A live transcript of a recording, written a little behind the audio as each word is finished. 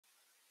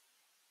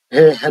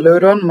Hey, hello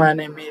everyone, my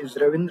name is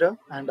Ravindra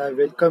and I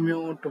welcome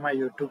you to my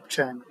YouTube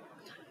channel.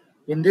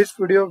 In this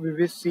video, we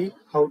will see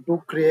how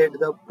to create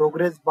the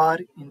progress bar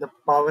in the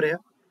Power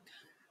App,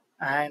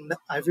 and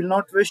I will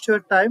not waste your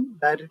time,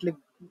 directly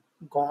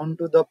go on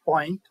to the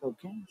point.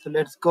 Okay, so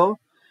let's go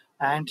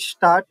and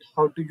start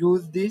how to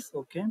use this,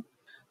 okay,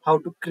 how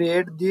to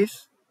create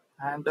this,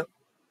 and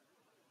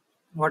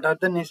what are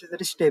the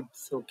necessary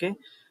steps. Okay,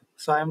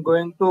 so I'm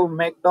going to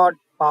make dot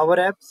Power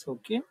Apps.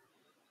 Okay,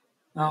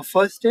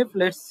 first step,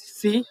 let's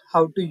see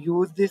how to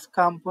use this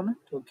component.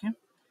 Okay,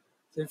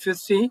 so if you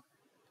see,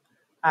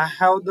 I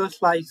have the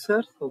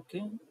slicer.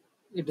 Okay,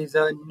 it is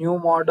a new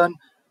modern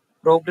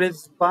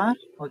progress bar.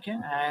 Okay,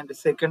 and the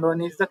second one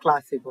is the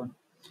classic one.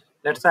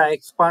 Let's I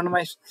expand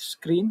my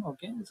screen.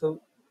 Okay, so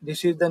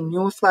this is the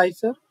new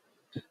slicer,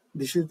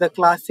 this is the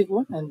classic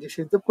one, and this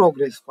is the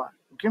progress bar.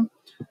 Okay,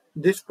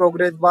 this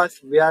progress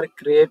bars we are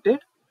created,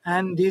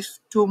 and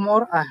these two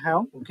more I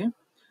have. Okay,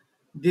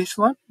 this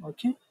one.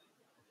 Okay,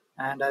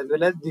 and as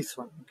well as this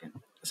one. Okay,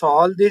 so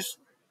all these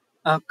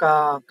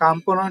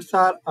components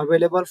are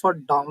available for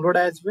download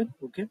as well.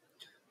 Okay,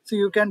 so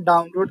you can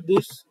download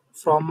this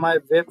from my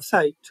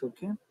website.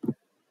 Okay,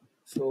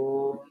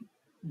 so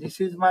this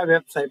is my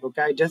website.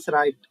 Okay, I just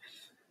write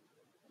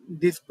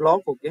this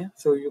blog. Okay,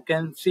 so you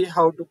can see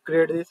how to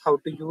create this, how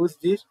to use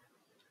this,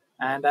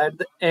 and at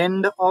the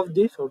end of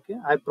this, okay,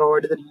 I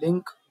provide the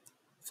link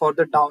for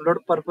the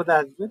download purpose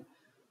as well.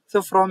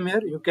 So from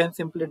here you can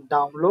simply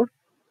download,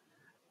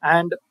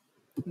 and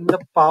in the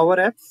Power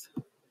Apps,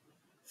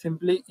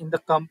 simply in the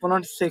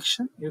component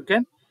section you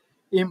can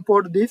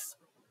import these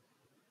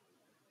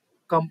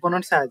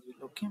components as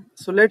well. Okay,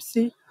 so let's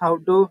see how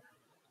to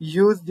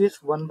use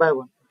this one by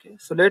one. Okay,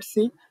 so let's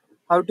see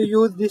how to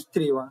use these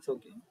three ones.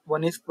 Okay,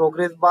 one is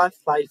progress bar,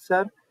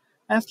 slicer,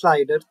 and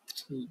slider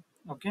 3.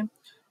 Okay,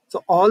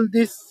 so all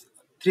these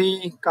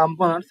three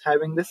components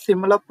having the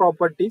similar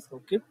properties.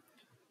 Okay,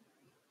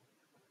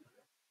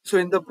 so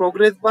in the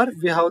progress bar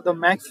we have the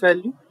max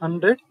value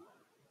 100.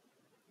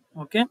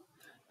 Okay,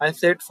 I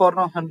set for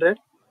now 100.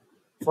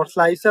 For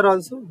slicer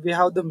also, we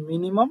have the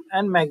minimum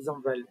and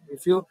maximum value.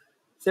 If you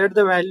set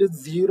the value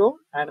 0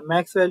 and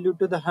max value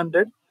to the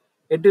 100,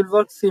 it will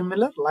work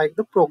similar like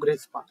the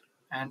progress bar.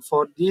 And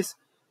for this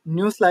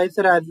new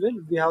slicer as well,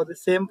 we have the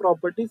same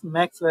properties,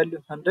 max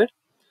value 100.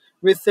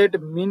 We set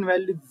min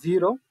value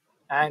 0,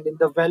 and in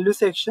the value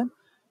section,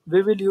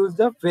 we will use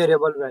the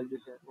variable value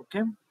here.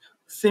 Okay.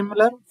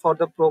 Similar for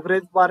the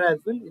progress bar as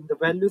well. In the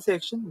value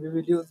section, we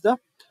will use the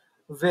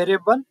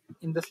variable.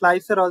 In the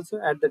slicer also,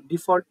 at the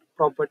default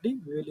property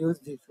we will use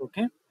this.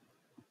 Okay,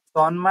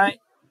 so on my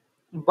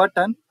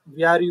button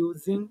we are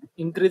using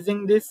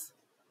increasing this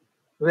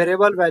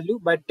variable value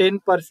by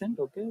 10%.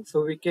 Okay,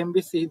 so we can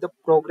be see the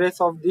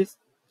progress of this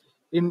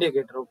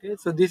indicator. Okay,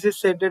 so this is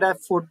set it at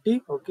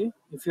 40. Okay,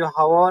 if you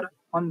hover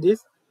on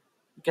this,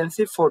 you can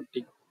see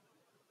 40.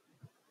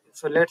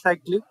 So let's I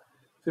click,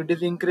 so it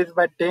is increased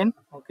by 10.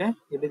 Okay,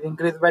 it is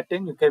increased by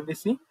 10, you can be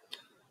see.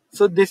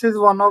 So this is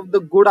one of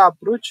the good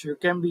approach you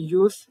can be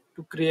used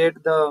to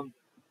create the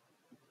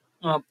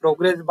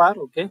progress bar.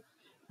 Okay,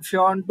 if you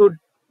want to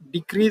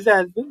decrease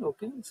as well,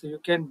 okay, so you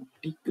can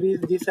decrease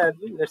this as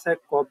well. Let's say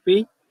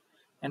copy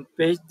and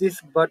paste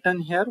this button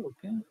here.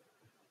 Okay,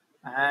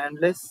 and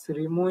let's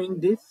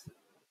removing this,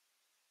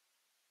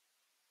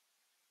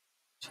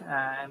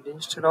 and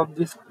instead of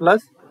this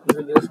plus we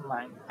will use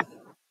minus,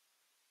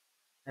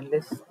 and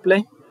let's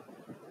play.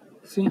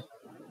 See,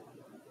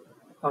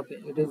 okay,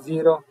 it is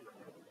 0.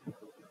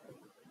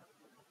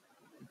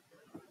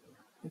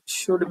 It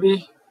should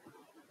be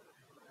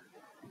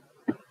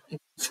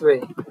this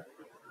way.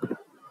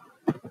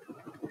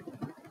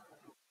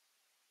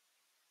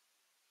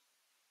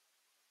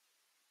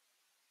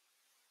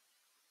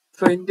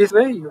 So in this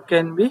way you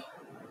can be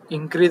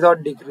increase or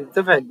decrease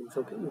the values.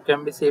 Okay, you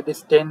can be say it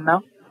is 10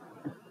 now,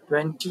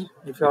 20.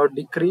 If you have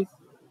decrease,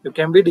 you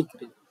can be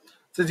decrease.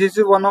 So this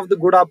is one of the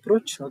good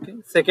approach. Okay,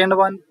 second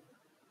one,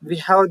 we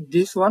have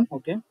this one.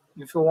 Okay,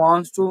 if you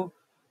want to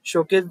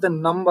showcase the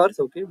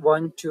numbers, okay,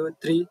 1, 2,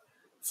 3,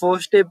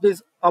 4 step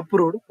is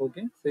approved.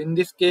 Okay, so in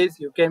this case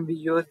you can be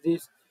use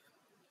this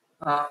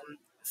um,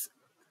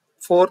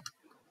 fourth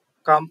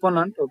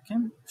component. Okay,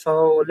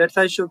 so let's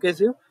I showcase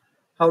you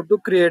how to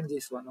create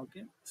this one.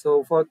 Okay,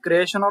 so for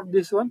creation of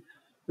this one,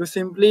 you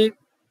simply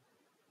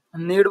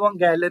need one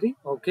gallery.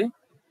 Okay,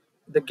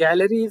 the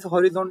gallery is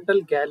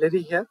horizontal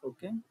gallery here.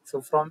 Okay,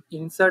 so from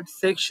insert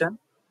section,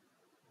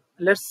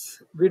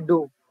 let's we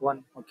do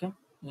one. Okay,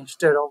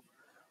 instead of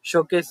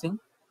showcasing,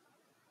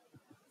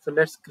 so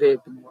let's create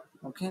one.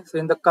 Okay, so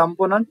in the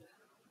component,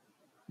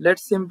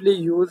 let's simply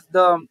use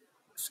the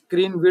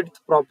screen width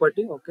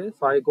property. Okay,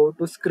 so I go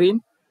to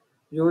screen,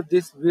 use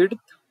this width.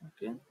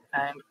 Okay,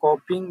 and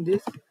copying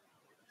this,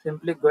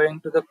 simply going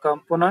to the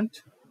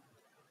component.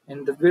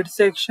 In the width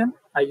section,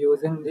 I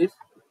using this.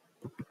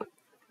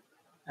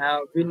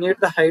 We need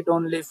the height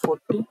only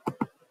 40,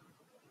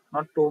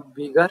 not too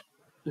bigger.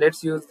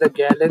 Let's use the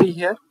gallery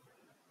here,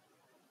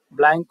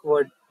 blank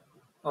word.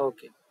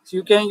 Okay, so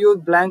you can use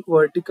blank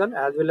vertical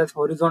as well as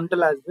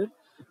horizontal as well.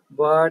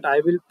 but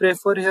I will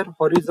prefer here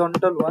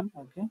horizontal one.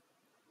 Okay,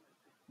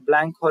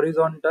 blank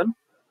horizontal,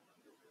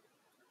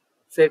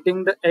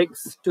 setting the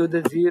x to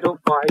the 0,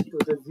 y to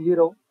the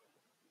 0,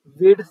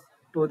 width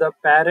to the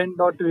parent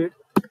dot width.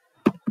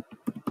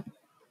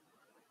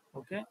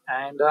 Okay,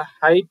 and the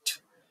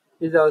height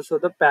is also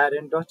the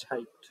parent dot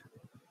height.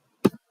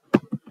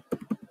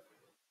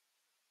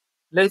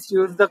 Let's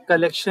use the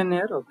collection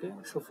here. Okay,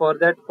 so for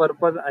that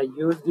purpose I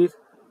use this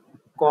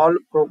call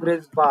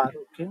progress bar.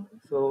 Okay,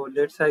 so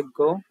let's I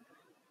go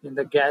in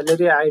the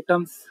gallery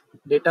items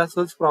data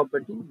source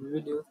property. We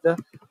will use the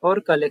our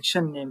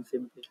collection name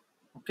simply.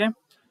 Okay,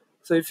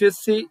 so if you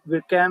see,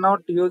 we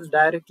cannot use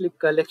directly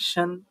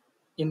collection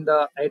in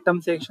the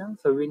item section,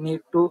 so we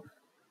need to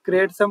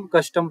create some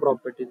custom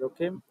properties.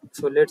 Okay,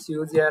 so let's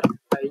use here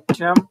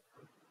item.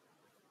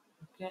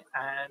 Okay,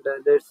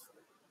 and let's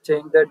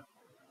change the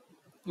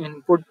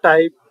input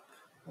type.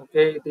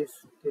 Okay, it is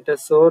data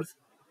source,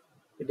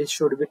 it is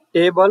should be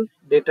table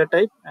data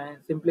type, and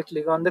simply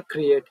click on the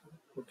create.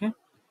 Okay,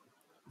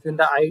 so in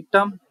the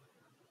item,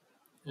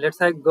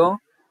 let's I go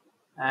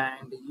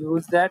and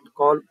use that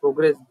call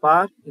progress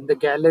bar. In the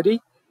gallery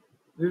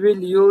we will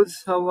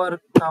use our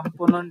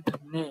component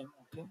name.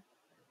 Okay,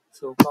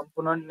 so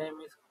component name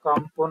is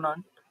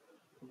component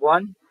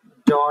one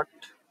dot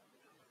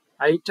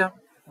item.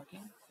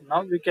 Okay, so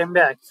now we can be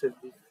access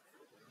this.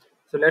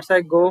 So let's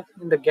I go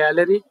in the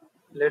gallery.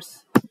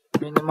 Let's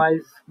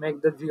minimize,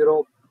 make the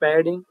zero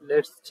padding.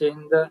 Let's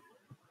change the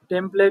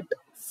template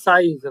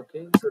size.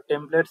 Okay, so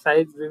template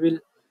size we will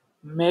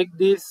make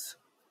this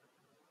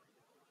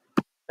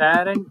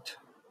parent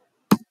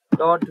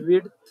dot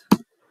width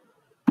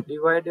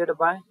divided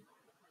by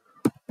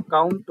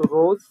count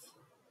rows.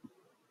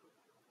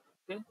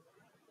 Okay,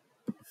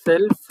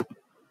 self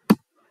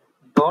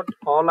dot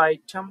all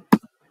item.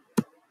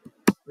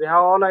 We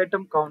have all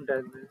item count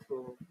as well,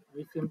 so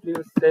we simply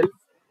use self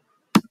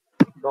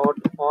dot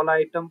all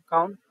item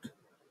count,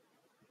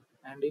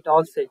 and it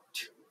all set.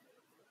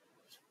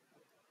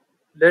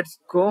 Let's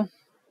go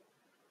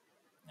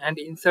and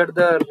insert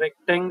the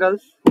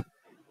rectangles.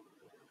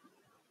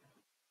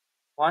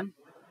 One,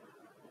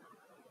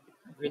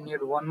 we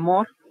need one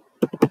more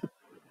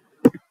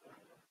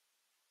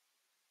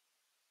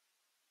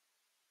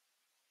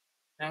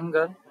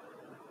angle.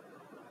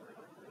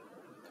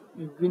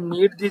 We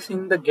need this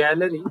in the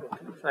gallery.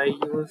 Okay, so I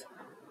use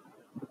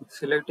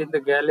select in the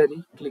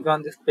gallery, click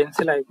on this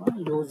pencil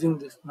icon using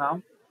this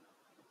now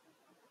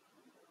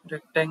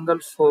rectangle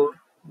 4.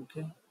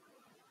 Okay,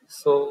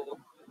 so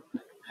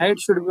height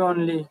should be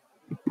only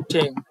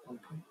 10.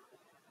 Okay,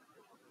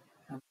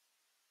 and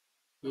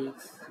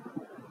is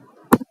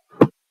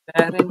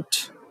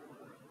parent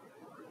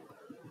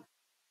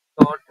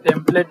dot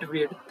template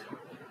width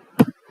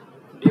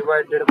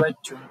divided by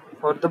 2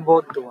 for the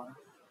both one.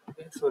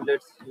 Okay, so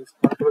let's use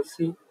Ctrl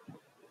C,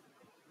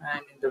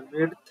 and in the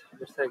width,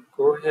 let's like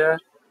go here,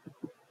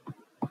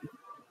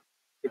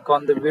 click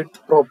on the width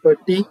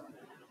property.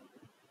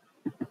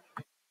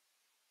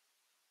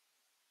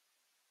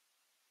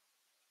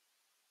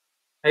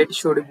 Height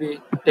should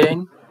be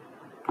 10,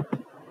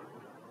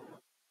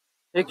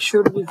 x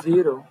should be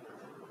 0,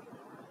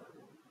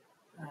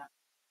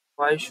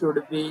 y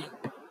should be,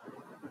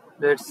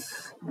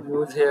 let's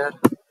use here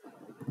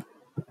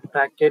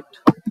bracket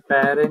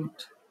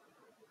parent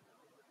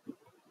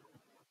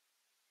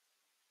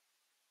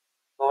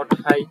dot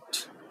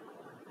height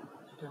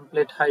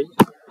template height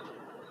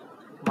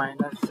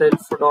minus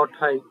self dot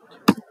height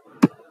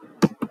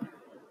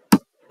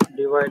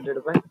divided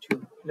by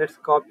 2. Let's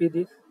copy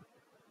this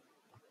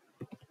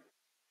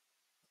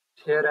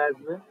here as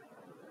well.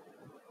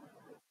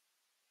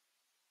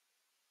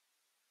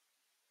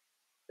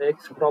 The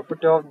x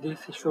property of this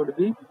should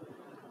be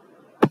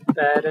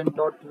parent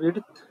dot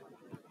width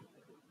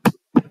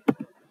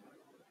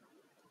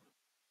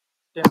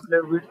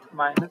template width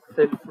minus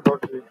self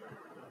dot width.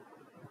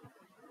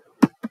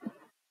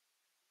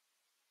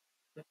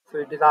 So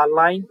it is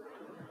aligned.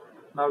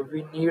 Now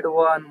we need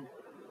one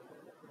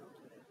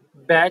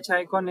batch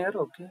icon here.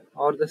 Okay,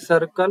 or the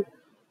circle.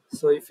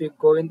 So if you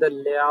go in the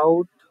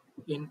layout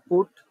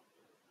input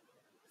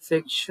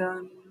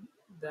section,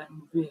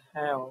 then we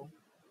have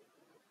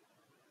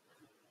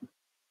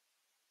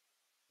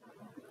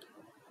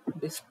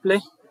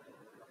display.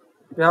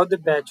 We have the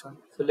batch one.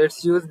 So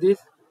let's use this.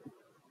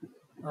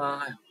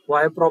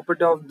 Y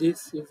property of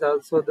this is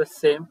also the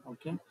same.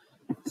 Okay,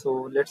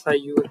 so let's I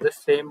use the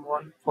same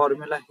one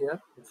formula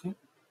here. Okay,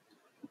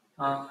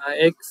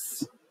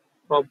 x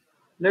prop.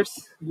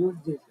 Let's use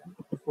this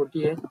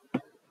 48.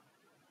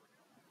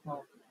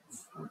 Oh,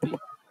 40,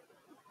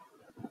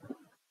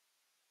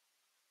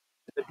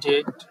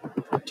 38,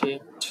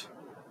 48.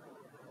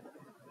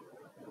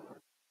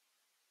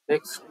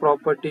 X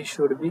property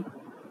should be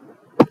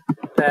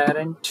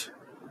parent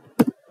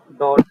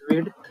dot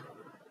width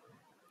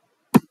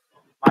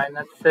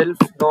minus self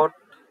dot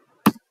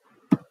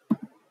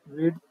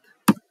width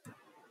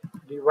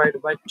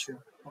divided by 2.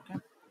 Okay,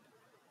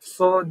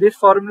 so this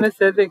formula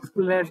says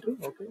explanatory.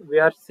 Okay, we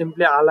are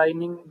simply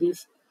aligning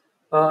this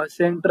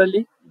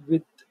centrally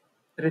with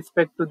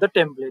respect to the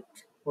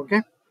template.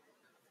 Okay,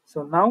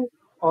 so now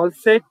all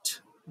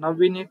set. Now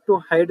we need to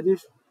hide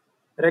these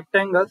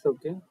rectangles.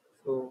 Okay,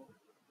 so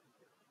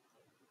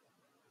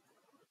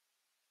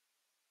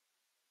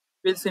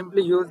we'll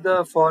simply use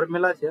the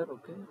formulas here.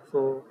 Okay,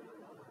 so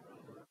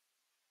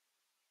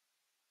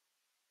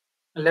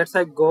let's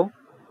I go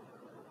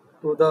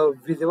to the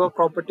visible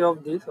property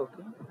of this.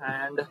 Okay,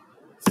 and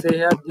say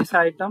here this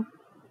item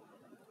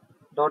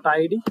dot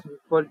id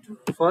equal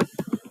to first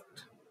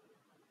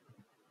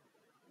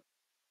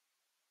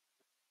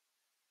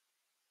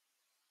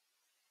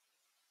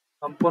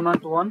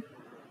component one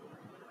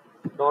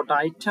dot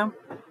item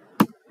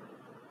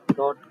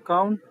dot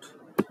count,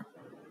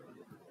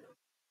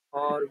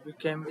 or we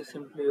can be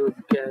simply use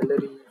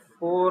gallery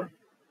 4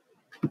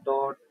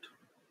 dot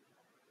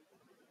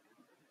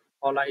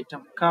all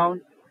item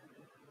count.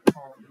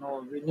 Oh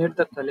no, we need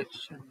the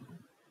collection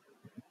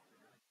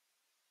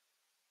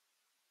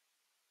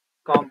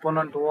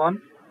component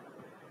one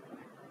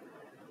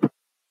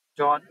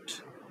dot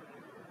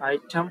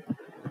item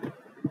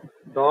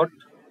dot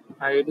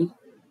id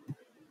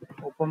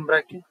open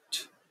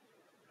bracket,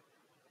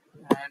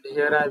 and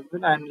here as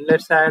well, and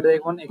let's add a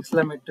one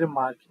exclamatory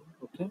marking.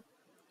 Okay,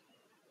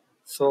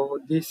 so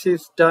this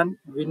is done.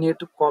 We need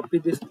to copy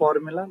this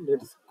formula.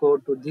 Let's go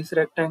to this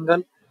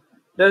rectangle.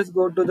 Let's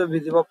go to the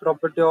visible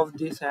property of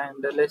this,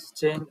 and let's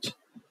change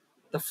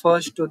the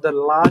first to the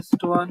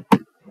last one.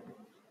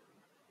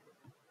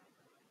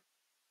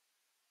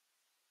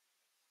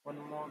 One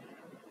more,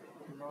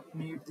 do not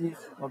need this.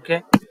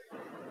 Okay,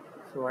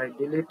 so I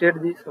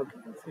deleted this. Okay,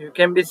 so you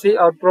can be see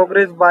our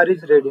progress bar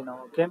is ready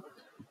now. Okay,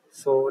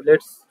 so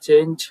let's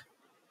change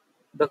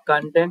the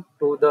content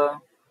to the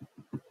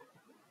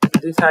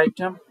this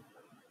item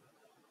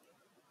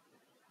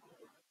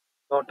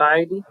dot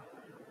id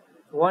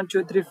 1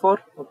 2 3 4.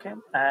 Okay,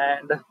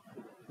 and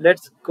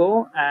let's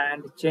go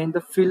and change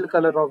the fill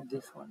color of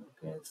this one.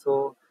 Okay,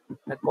 so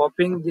I'm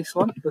copying this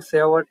one to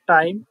save our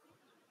time,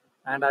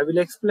 and I will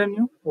explain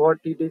you what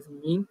it is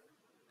mean.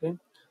 Okay,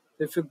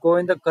 so if you go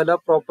in the color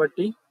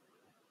property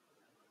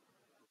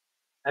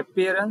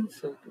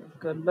appearance, okay,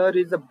 color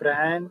is a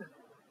brand.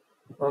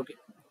 Okay,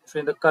 so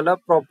in the color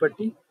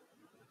property,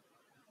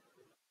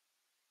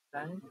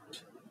 and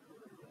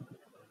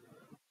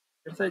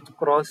let's say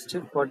cross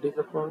check what is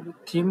the property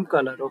theme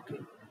color. Okay,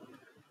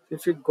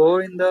 if you go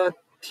in the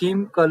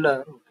theme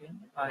color, okay,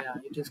 yeah,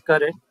 it is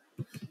correct.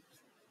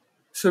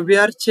 So we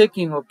are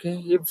checking, okay,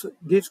 if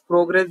this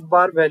progress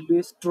bar value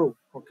is true,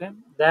 okay,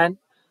 then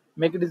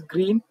make it is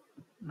green,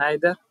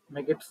 neither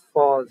make it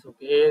false.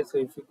 Okay, so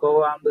if you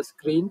go on the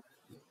screen,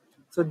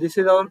 so this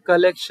is our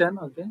collection.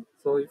 Okay,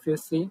 so if you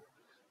see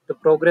the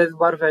progress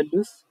bar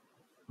values,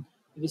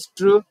 it is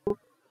true.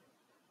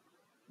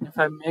 If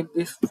I make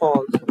this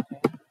false,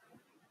 okay,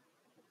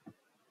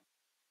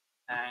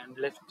 and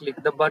let's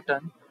click the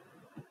button,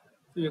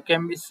 so you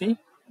can be see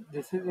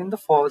this is in the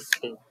false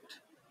state.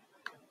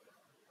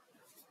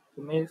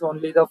 It means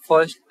only the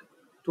first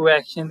two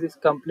actions is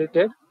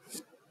completed,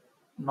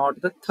 not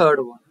the third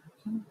one.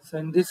 Okay? So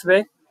in this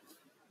way,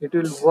 it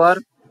will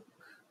work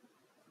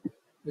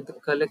with the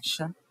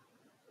collection.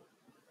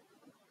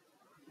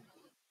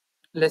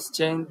 Let's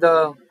change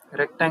the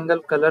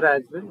rectangle color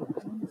as well.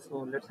 Okay?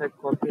 So let's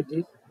copy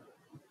this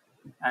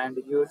and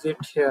use it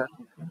here.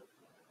 Okay?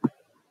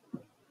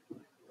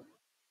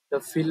 The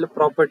fill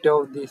property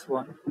of this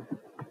one.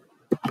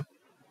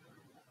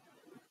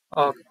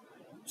 Okay.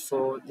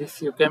 So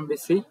this you can be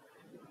see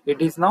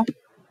it is now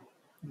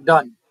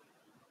done.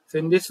 So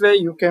in this way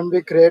you can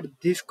be create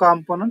this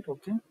component.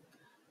 Okay.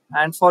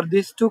 And for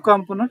these two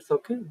components,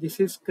 okay, this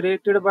is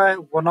created by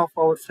one of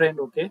our friend.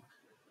 Okay,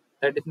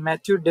 that is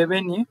Matthew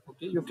Devaney.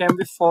 Okay, you can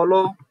be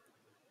follow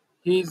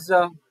his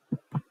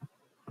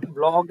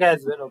blog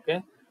as well.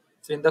 Okay,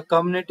 so in the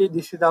community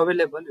this is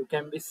available. You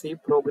can be see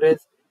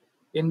progress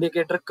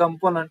indicator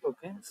component.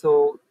 Okay,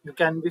 so you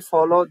can be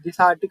follow this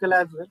article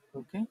as well.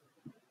 Okay,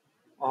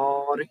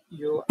 or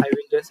you I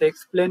will just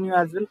explain you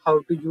as well how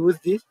to use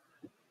this,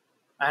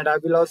 and I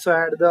will also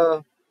add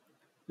the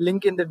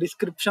link in the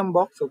description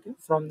box. Okay,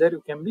 from there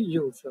you can be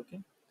used.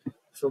 Okay,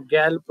 so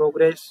gal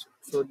progress,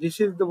 so this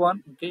is the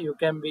one. Okay, you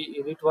can be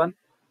edit one.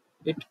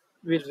 It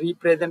will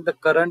represent the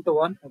current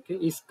one. Okay,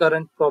 is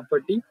current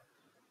property.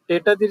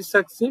 Data this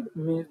succeed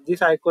means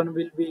this icon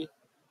will be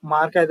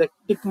marked as a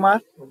tick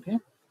mark. Okay,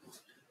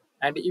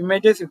 and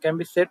images you can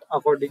be set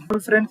according. Well,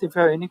 friends, if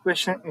you have any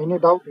question, any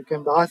doubt, you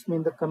can ask me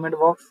in the comment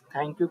box.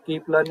 Thank you.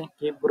 Keep learning,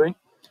 keep growing,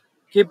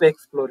 keep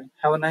exploring.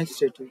 Have a nice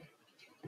day to you.